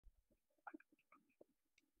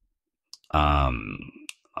Um,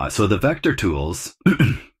 so the vector tools,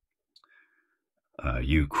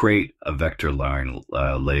 you create a vector line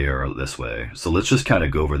layer this way. So let's just kind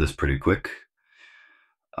of go over this pretty quick.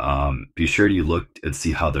 Be sure you look and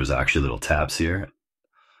see how there's actually little tabs here.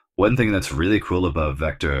 One thing that's really cool about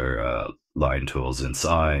vector line tools in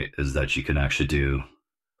Sai is that you can actually do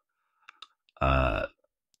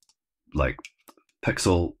like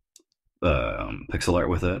pixel pixel art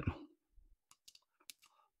with it.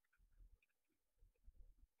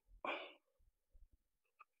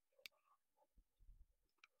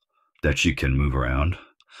 That you can move around.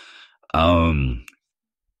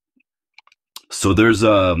 So there's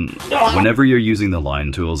whenever you're using the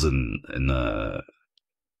line tools in the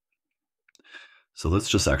so let's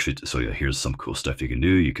just actually so yeah, here's some cool stuff you can do.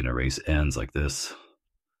 You can erase ends like this.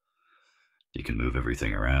 You can move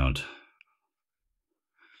everything around.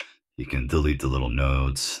 You can delete the little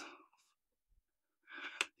nodes.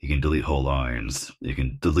 You can delete whole lines. You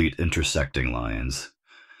can delete intersecting lines.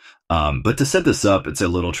 But to set this up, it's a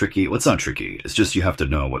little tricky. Well, it's not tricky. It's just you have to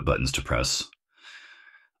know what buttons to press.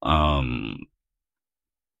 So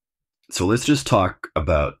let's just talk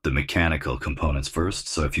about the mechanical components first.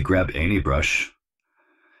 So if you grab any brush,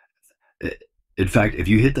 in fact, if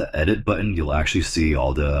you hit the edit button, you'll actually see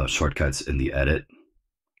all the shortcuts in the edit.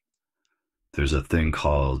 There's a thing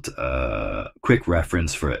called quick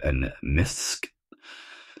reference for an MISC.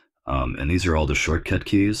 And these are all the shortcut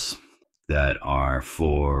keys that are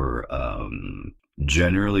for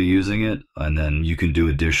generally using it, and then you can do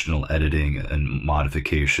additional editing and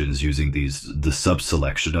modifications using the sub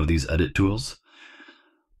selection of these edit tools,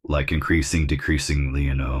 like increasing, decreasing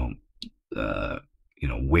the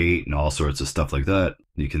weight and all sorts of stuff like that.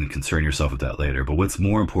 You can concern yourself with that later. But what's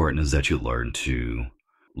more important is that you learn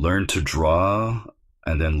to draw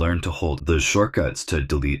and then learn to hold the shortcuts to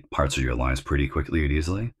delete parts of your lines pretty quickly and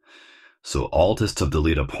easily. So Alt is to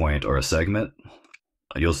delete a point or a segment.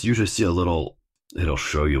 You'll usually see a little, it'll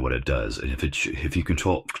show you what it does. And if you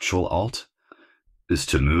control Alt is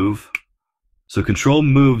to move. So Control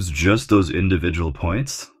moves just those individual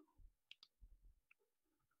points.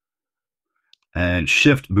 And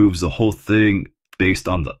Shift moves the whole thing based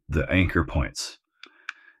on the anchor points.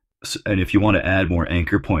 So, and if you want to add more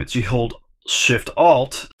anchor points, you hold Shift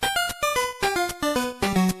Alt.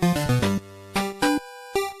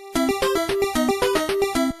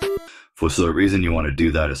 So the reason you want to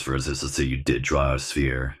do that is, for instance, let's say you did draw a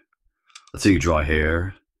sphere. Let's say you draw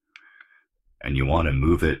hair and you want to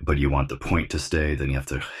move it, but you want the point to stay, then you have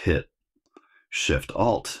to hit Shift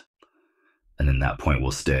Alt, and then that point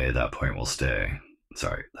will stay, that point will stay.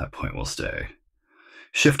 Sorry, that point will stay.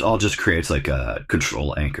 Shift Alt just creates like a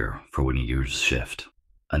control anchor for when you use Shift.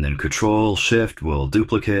 And then Control Shift will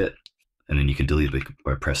duplicate, and then you can delete it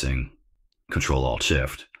by pressing Control Alt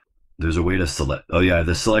Shift. There's a way to select. Oh yeah,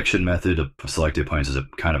 the selection method of selected points is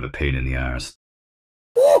kind of a pain in the ass.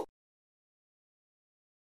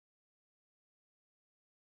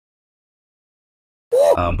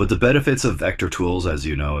 But the benefits of vector tools, as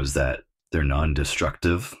you know, is that they're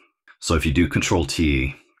non-destructive. So if you do Control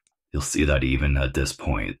T, you'll see that even at this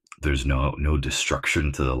point, there's no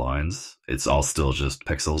destruction to the lines. It's all still just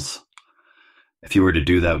pixels. If you were to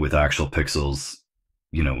do that with actual pixels,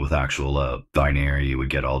 with actual binary, you would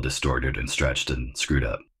get all distorted and stretched and screwed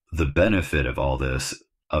up. The benefit of all this,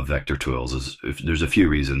 of vector tools, is if there's a few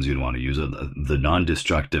reasons you'd want to use it. The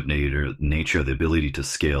non-destructive nature, the ability to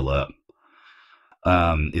scale up.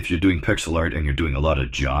 If you're doing pixel art and you're doing a lot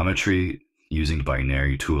of geometry, using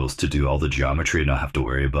binary tools to do all the geometry and not have to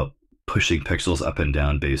worry about pushing pixels up and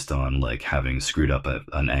down based on like having screwed up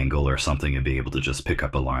an angle or something, and being able to just pick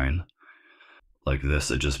up a line like this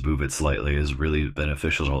and just move it slightly is really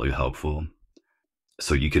beneficial and really helpful.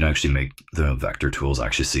 So you can actually make the vector tools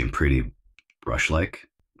actually seem pretty brush-like,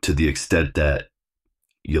 to the extent that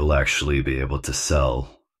you'll actually be able to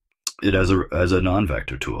sell it as a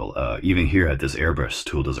non-vector tool. Even here at this airbrush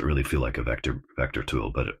tool doesn't really feel like a vector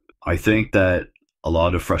tool, but I think that a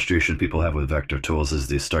lot of frustration people have with vector tools is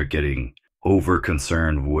they start getting over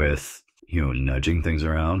concerned with nudging things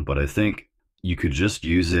around. But I think you could just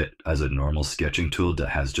use it as a normal sketching tool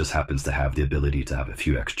that just happens to have the ability to have a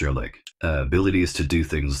few extra abilities to do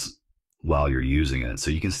things while you're using it.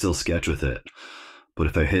 So you can still sketch with it. But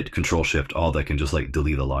if I hit Control Shift Alt, I can just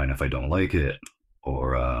delete a line if I don't like it,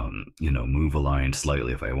 or move a line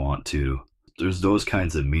slightly if I want to. There's those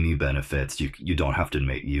kinds of mini benefits. You don't have to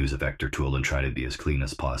use a vector tool and try to be as clean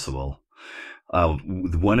as possible.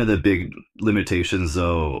 One of the big limitations,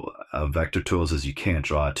 though, of vector tools is you can't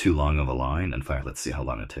draw too long of a line. In fact, let's see how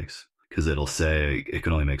long it takes, because it'll say it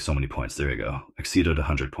can only make so many points. There you go, exceeded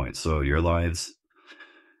 100 points. So your lines,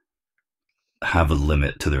 have a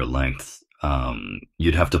limit to their length.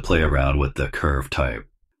 You'd have to play around with the curve type,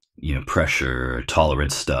 pressure,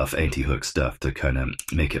 tolerance stuff, anti-hook stuff to kind of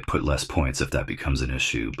make it put less points if that becomes an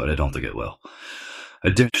issue, but I don't think it will.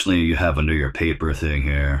 Additionally, you have under your paper thing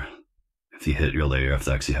here, if you hit your layer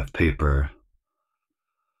effects, you have paper,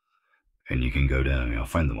 and you can go down,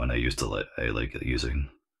 find the one I like using.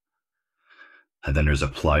 And then there's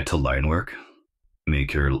apply to line work.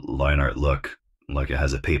 Make your line art look like it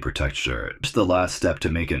has a paper texture. It's the last step to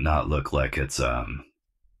make it not look like it's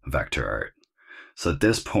vector art. So at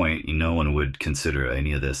this point, no one would consider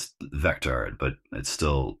any of this vector art, but it's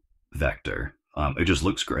still vector. It just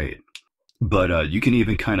looks great. But you can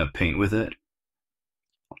even kind of paint with it.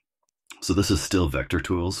 So this is still vector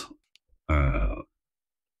tools.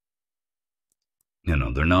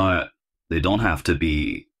 They don't have to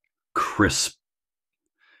be crisp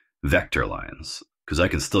vector lines, because I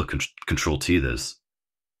can still control T this,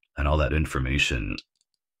 and all that information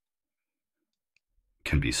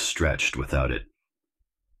can be stretched without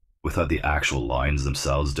the actual lines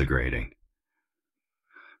themselves degrading,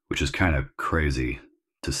 which is kind of crazy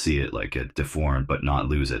to see it like get deformed but not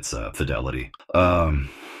lose its fidelity. And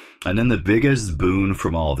then the biggest boon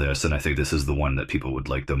from all this, and I think this is the one that people would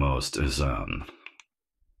like the most, is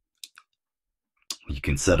you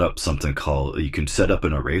can set up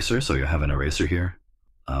an eraser. So you have an eraser here.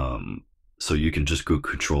 So you can just go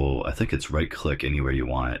control, I think it's right click anywhere you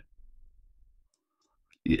want it.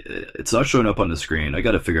 It's not showing up on the screen. I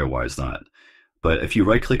got to figure out why it's not. But if you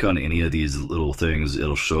right click on any of these little things,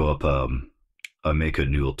 it'll show up a make a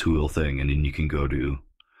new tool thing, and then you can go to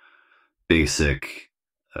basic,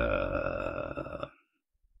 and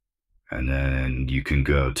then you can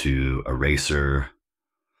go to eraser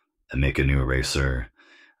and make a new eraser,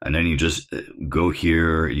 and then you just go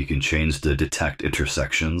here. You can change the detect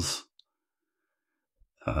intersections.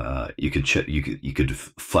 You could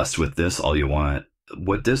fuss with this all you want.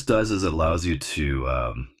 What this does is it allows you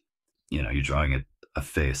to, you're drawing a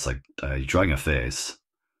face, like you're drawing a face,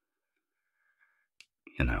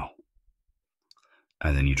 and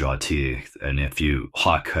then you draw teeth, and if you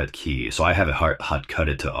hot cut key, so I have it hot cut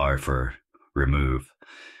it to R for remove,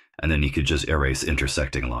 and then you could just erase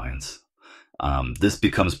intersecting lines. This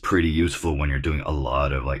becomes pretty useful when you're doing a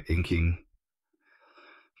lot of like inking,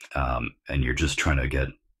 and you're just trying to get,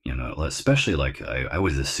 especially like I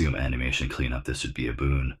would assume animation cleanup, this would be a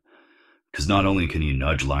boon. Because not only can you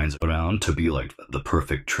nudge lines around to be like the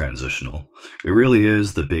perfect transitional, it really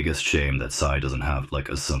is the biggest shame that Sai doesn't have like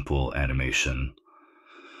a simple animation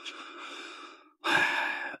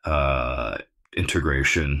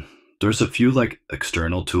integration. There's a few like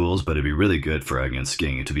external tools, but it'd be really good for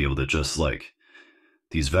skiing to be able to just like,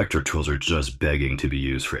 these vector tools are just begging to be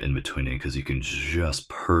used for in-betweening, because you can just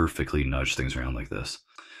perfectly nudge things around like this.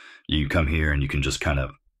 You come here and you can just kind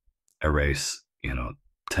of erase,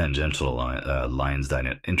 tangential lines,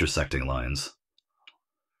 intersecting lines,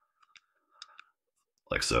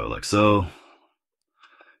 like so.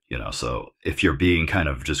 So if you're being kind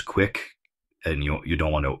of just quick and you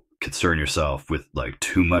don't want to concern yourself with like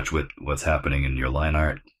too much with what's happening in your line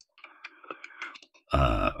art,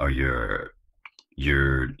 or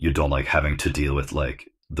you don't like having to deal with like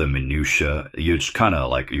the minutia, you just kind of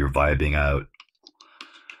like you're vibing out,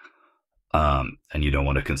 and you don't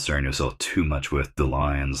want to concern yourself too much with the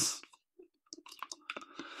lines.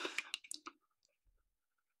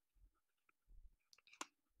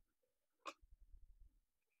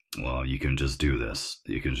 Well, you can just do this.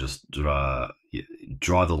 You can just draw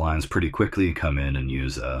the lines pretty quickly, come in and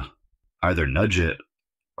use either nudge it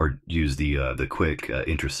or use the quick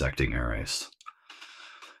intersecting erase.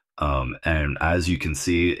 And as you can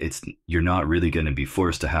see, you're not really going to be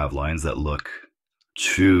forced to have lines that look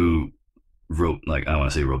too like, I don't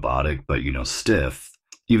want to say robotic, but stiff.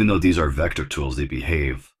 Even though these are vector tools, they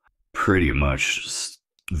behave pretty much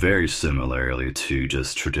very similarly to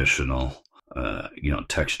just traditional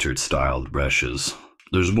textured styled brushes.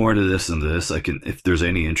 There's more to this than this. If there's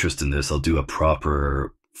any interest in this, I'll do a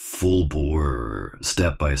proper full bore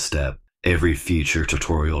step by step every feature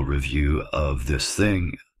tutorial review of this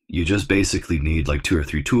thing. You just basically need like 2 or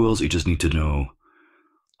 3 tools. You just need to know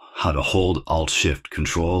how to hold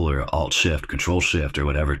Alt-Shift-Control or Alt-Shift-Control-Shift or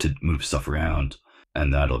whatever to move stuff around.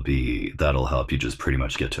 And that'll help you just pretty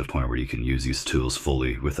much get to a point where you can use these tools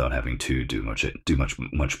fully without having to do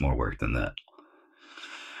much more work than that.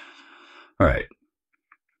 All right.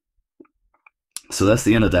 So that's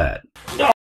the end of that.